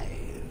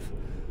alive.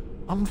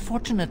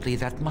 Unfortunately,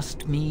 that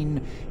must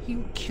mean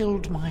you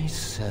killed my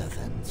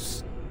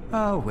servants.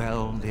 Oh,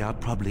 well, they are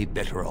probably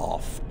better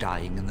off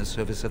dying in the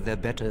service of their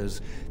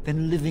betters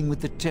than living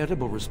with the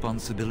terrible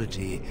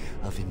responsibility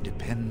of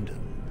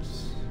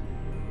independence.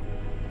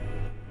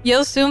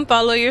 You'll soon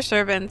follow your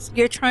servants.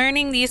 You're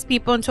turning these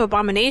people into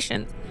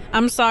abominations.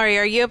 I'm sorry,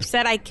 are you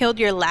upset I killed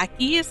your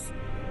lackeys?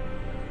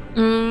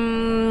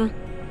 You'll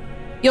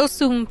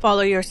soon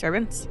follow your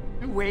servants.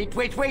 Wait.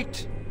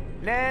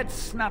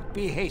 Let's not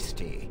be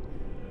hasty.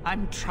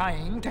 I'm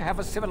trying to have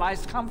a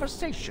civilized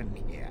conversation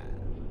here.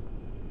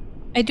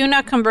 I do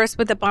not converse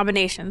with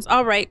abominations.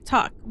 All right,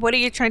 talk. What are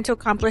you trying to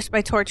accomplish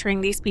by torturing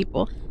these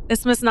people?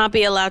 This must not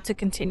be allowed to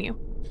continue.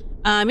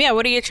 Yeah,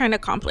 what are you trying to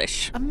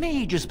accomplish? A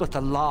mage is but the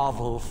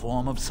larval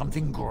form of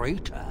something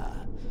greater.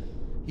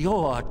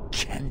 Your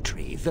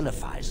chantry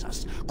vilifies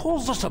us,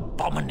 calls us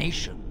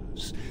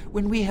abominations,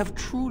 when we have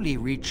truly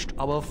reached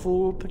our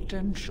full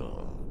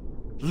potential.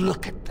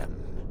 Look at them.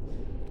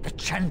 The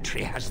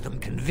chantry has them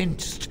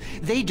convinced.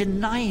 They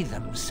deny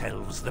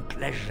themselves the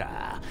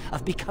pleasure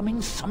of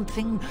becoming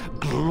something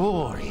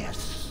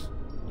glorious.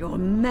 You're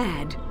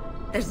mad.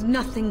 There's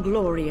nothing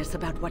glorious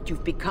about what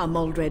you've become,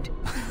 Uldred.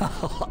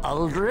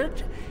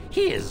 Uldred?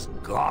 He is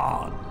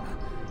gone.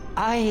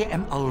 I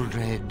am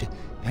Uldred,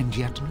 and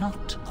yet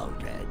not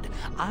Uldred.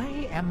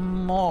 I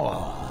am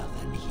more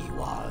than he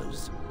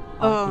was.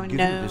 I could give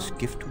you this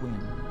gift to win.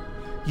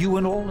 You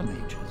and all the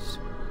mages.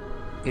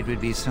 It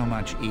would be so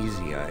much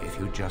easier if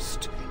you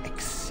just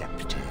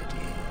accepted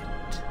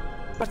it.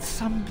 But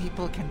some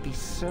people can be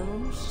so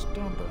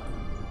stubborn.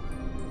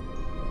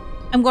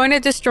 I'm going to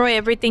destroy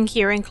everything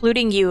here,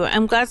 including you.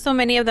 I'm glad so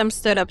many of them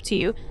stood up to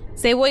you.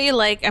 Say what you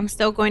like, I'm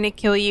still going to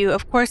kill you.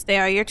 Of course they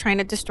are. You're trying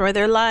to destroy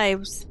their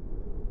lives.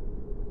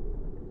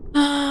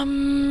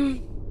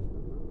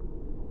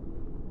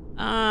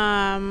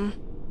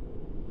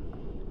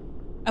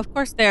 Of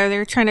course they are.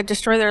 They're trying to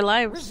destroy their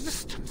lives.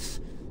 Resistance.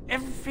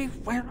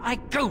 Everywhere I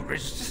go,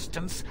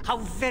 resistance. How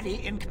very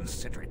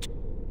inconsiderate.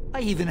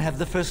 I even have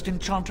the first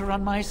enchanter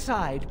on my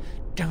side,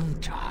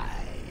 don't I?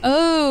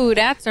 Oh,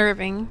 that's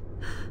Irving.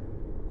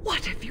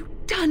 What have you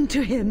done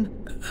to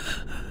him?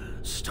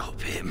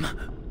 Stop him.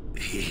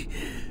 He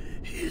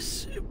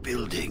is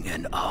building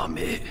an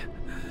army.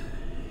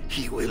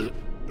 He will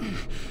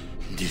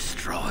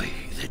destroy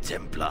the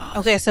Templars.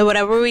 Okay, so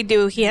whatever we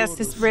do, he has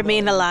to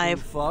remain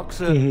alive. Fox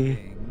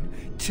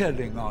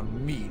telling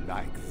on me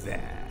like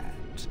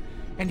that.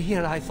 And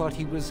here I thought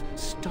he was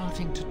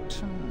starting to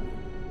turn.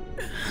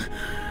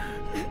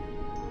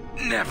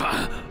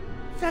 Never.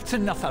 That's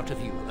enough out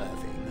of you,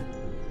 Irving.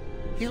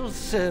 He'll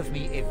serve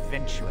me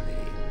eventually.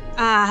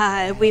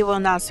 We will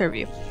not serve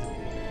you.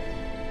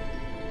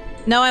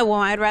 No, I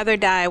won't. I'd rather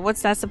die.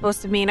 What's that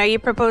supposed to mean? Are you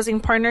proposing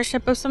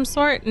partnership of some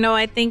sort? No,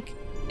 I think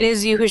it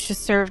is you who should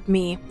serve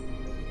me.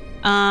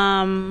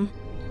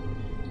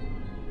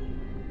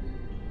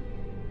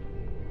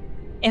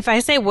 If I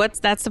say what's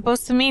that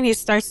supposed to mean, he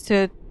starts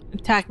to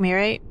attack me,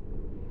 right?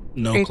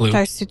 No clue. He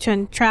starts to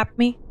entrap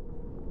me.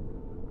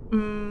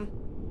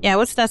 Yeah,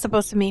 what's that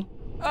supposed to mean?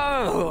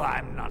 Oh,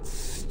 I'm not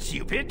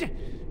stupid.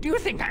 Do you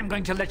think I'm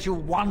going to let you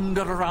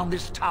wander around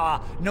this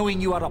tower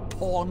knowing you are a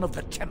pawn of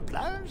the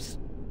Templars?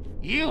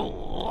 You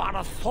are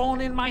a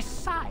thorn in my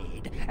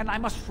side, and I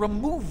must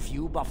remove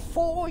you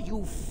before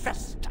you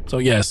fester. So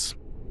yes,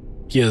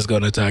 he is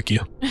going to attack you.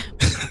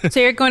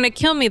 So you're going to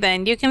kill me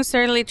then? You can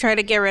certainly try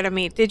to get rid of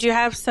me. Did you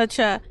have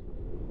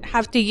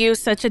to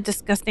use such a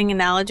disgusting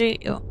analogy?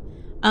 Ew.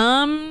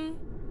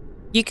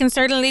 You can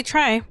certainly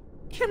try.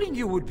 Killing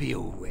you would be a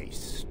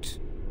waste.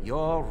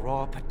 Your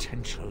raw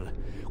potential,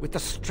 with the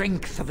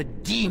strength of a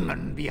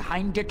demon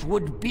behind it,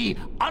 would be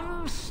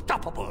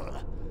unstoppable.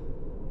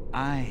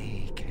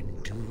 I can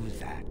do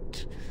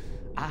that.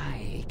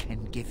 I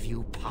can give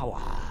you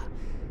power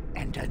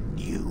and a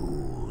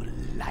new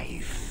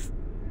life.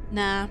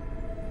 Nah.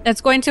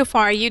 That's going too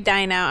far. You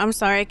die now. I'm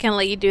sorry. I can't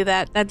let you do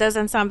that. That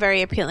doesn't sound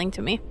very appealing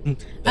to me.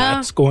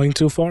 That's going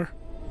too far?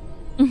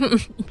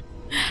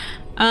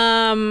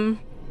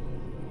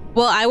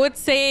 Well, I would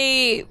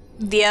say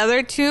the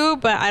other two,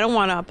 but I don't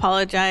want to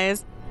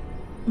apologize.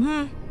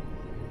 And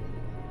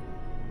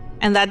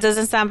that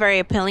doesn't sound very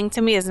appealing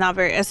to me. It's not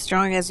very as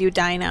strong as you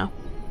die now.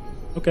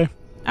 Okay.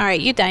 All right,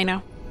 you die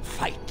now.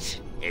 Fight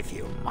if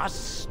you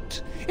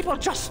must. It will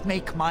just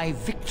make my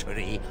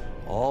victory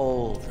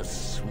all the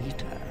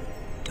sweeter.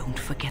 Don't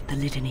forget the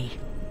litany.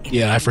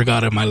 Yeah, I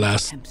forgot it my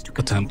last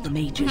attempt. The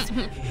mages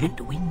and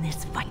win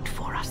this fight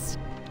for us.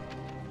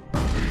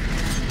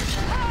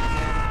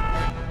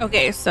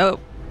 Okay, so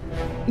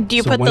do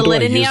you So put when the do I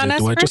litany use on it?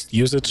 us Do I first? just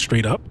use it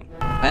straight up?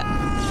 What?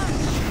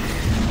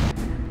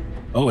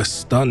 Oh, it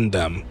stunned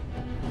them.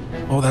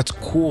 Oh, that's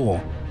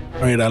cool.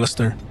 All right,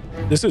 Alistair.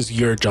 This is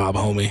your job,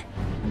 homie.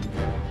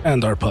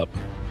 And our pup.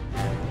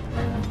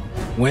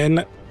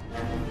 When...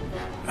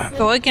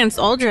 Go against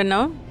Uldred,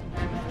 no?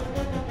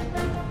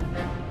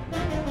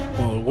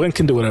 Well, Wen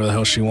can do whatever the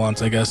hell she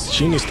wants, I guess.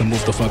 She needs to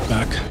move the fuck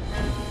back.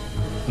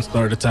 And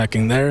start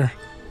attacking there.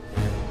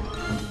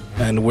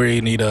 And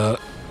we need to,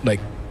 like,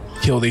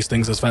 kill these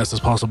things as fast as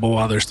possible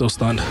while they're still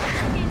stunned.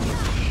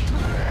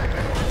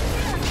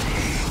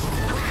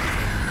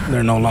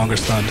 They're no longer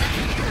stunned.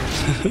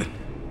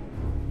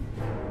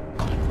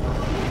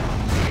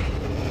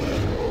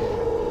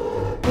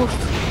 Oof.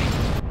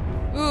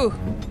 Ooh.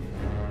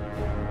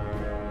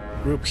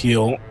 Group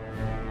heal.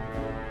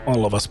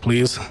 All of us,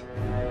 please.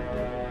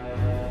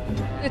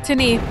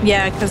 Litany.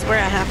 Yeah, because we're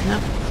at half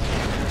now.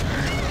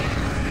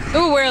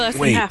 Ooh, we're less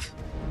Wait. than half.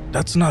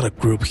 That's not a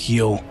group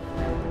heal.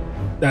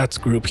 That's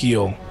group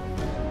heal.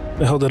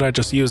 The hell did I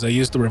just use? I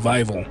used the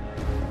revival.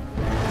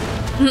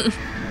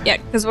 Yeah,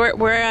 because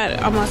we're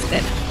at almost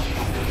dead.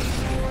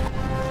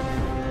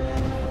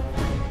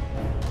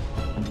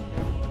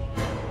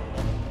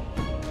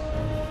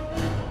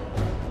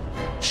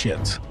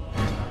 Shit.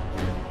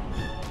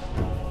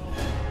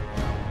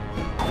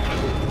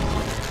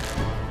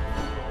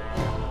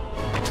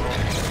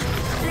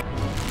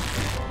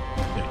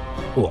 Okay,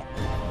 cool.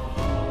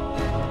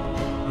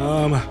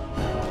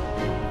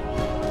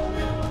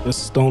 Let's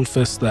stone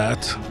fist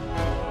that.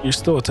 You're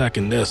still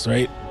attacking this,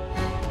 right?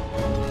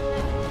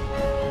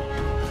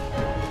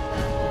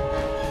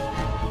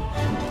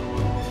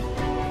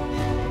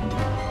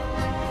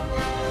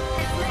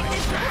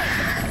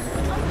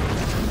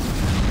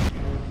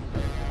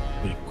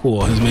 Okay,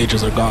 cool, his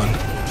mages are gone.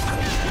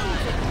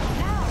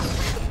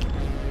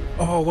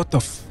 Oh, what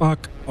the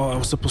fuck? Oh, I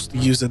was supposed to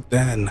use it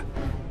then.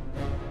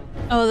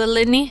 Oh, the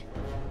litany?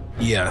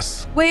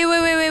 Yes. Wait.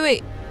 We're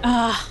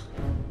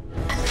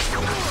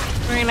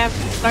gonna have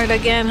to start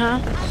again, huh?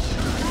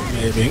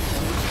 Maybe.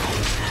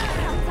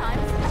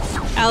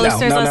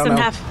 Alistair's No, less than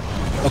no. half.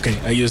 Okay,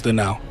 I used it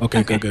now.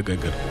 Okay,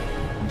 good.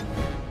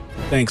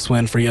 Thanks,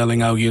 Wen, for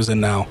yelling I'll use it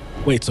now.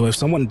 Wait, so if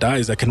someone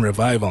dies, I can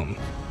revive them.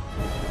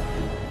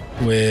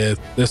 With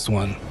this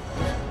one.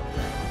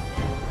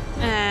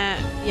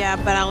 Yeah,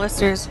 but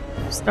Alistair's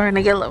starting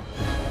to get low.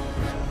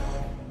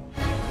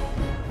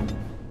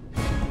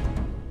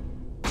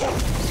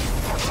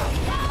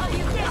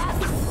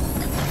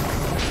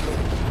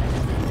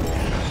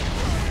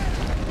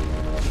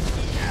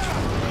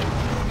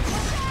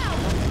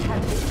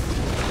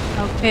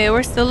 Okay,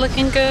 we're still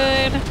looking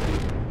good.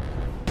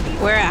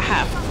 We're at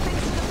half.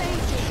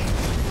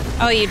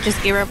 Oh, you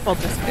just gave her a full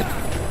biscuit.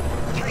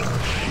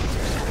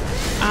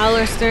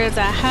 Alistair is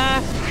at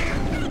half.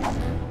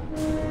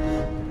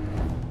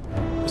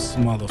 This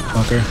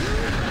motherfucker.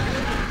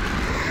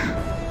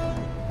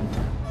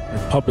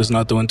 Your pup is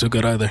not doing too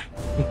good either.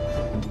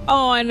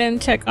 Oh, I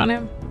didn't check on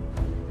him.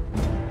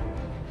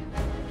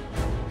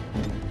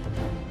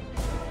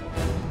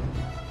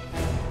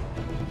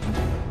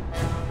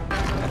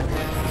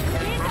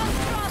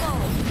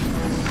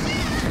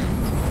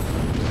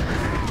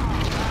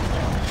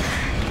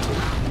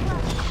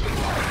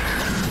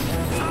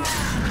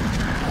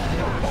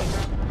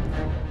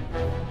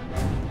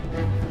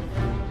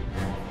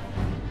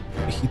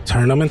 He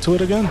turned him into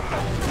it again?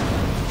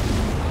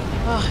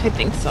 Oh, I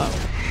think so.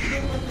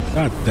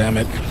 God damn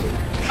it.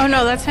 Oh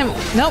no, that's him.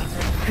 Nope.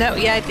 No,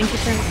 yeah, I think he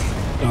turned.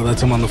 Oh,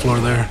 that's him on the floor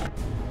there.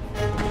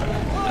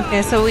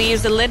 Okay, so we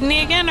use the litany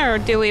again, or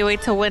do we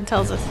wait till Wynn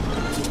tells us?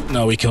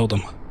 No, we killed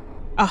him.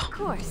 Oh. Of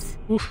course.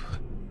 Oof.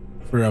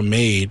 For a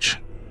mage.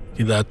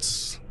 Okay,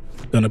 that's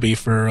gonna be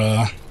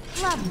for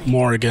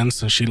Morrigan,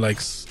 since she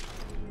likes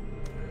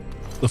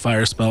the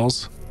fire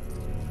spells.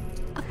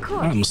 Of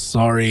course. I'm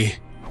sorry,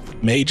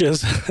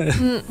 mages.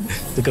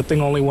 It's a good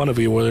thing only one of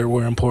you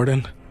were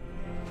important.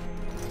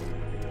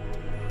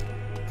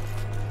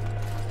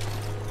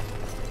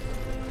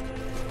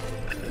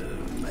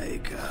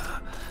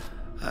 Maker,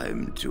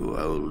 I'm too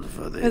old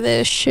for For this.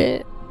 this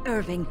shit.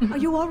 Irving, are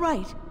you all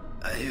right?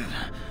 I've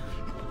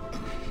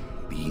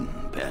been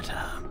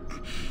better,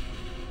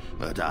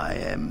 but I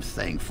am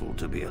thankful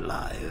to be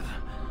alive.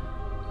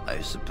 I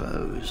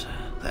suppose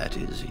that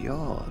is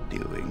your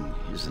doing,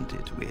 isn't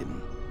it,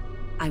 Wynne?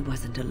 I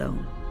wasn't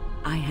alone.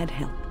 I had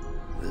help.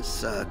 The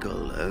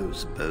Circle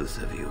owes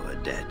both of you a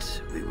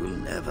debt we will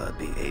never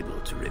be able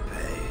to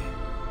repay.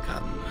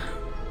 Come.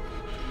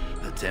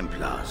 The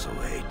Templars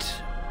await.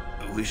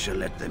 We shall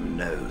let them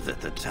know that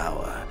the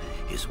tower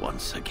is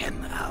once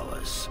again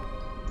ours.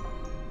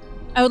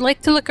 I would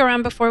like to look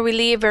around before we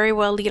leave. Very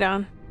well, lead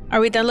on.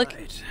 Are we done looking?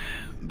 Right.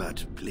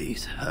 But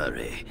please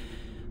hurry.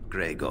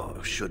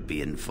 Gregor should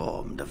be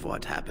informed of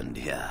what happened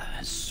here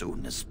as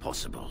soon as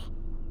possible.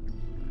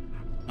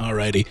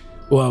 Alrighty.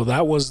 Well,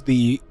 that was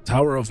the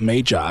Tower of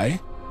Magi,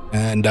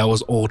 and that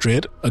was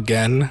Uldred.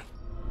 Again,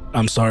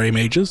 I'm sorry,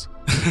 mages.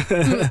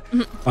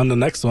 On the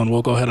next one,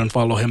 we'll go ahead and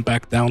follow him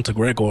back down to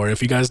Gregor.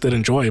 If you guys did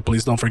enjoy it,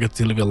 please don't forget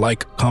to leave a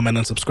like, comment,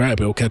 and subscribe.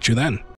 We'll catch you then.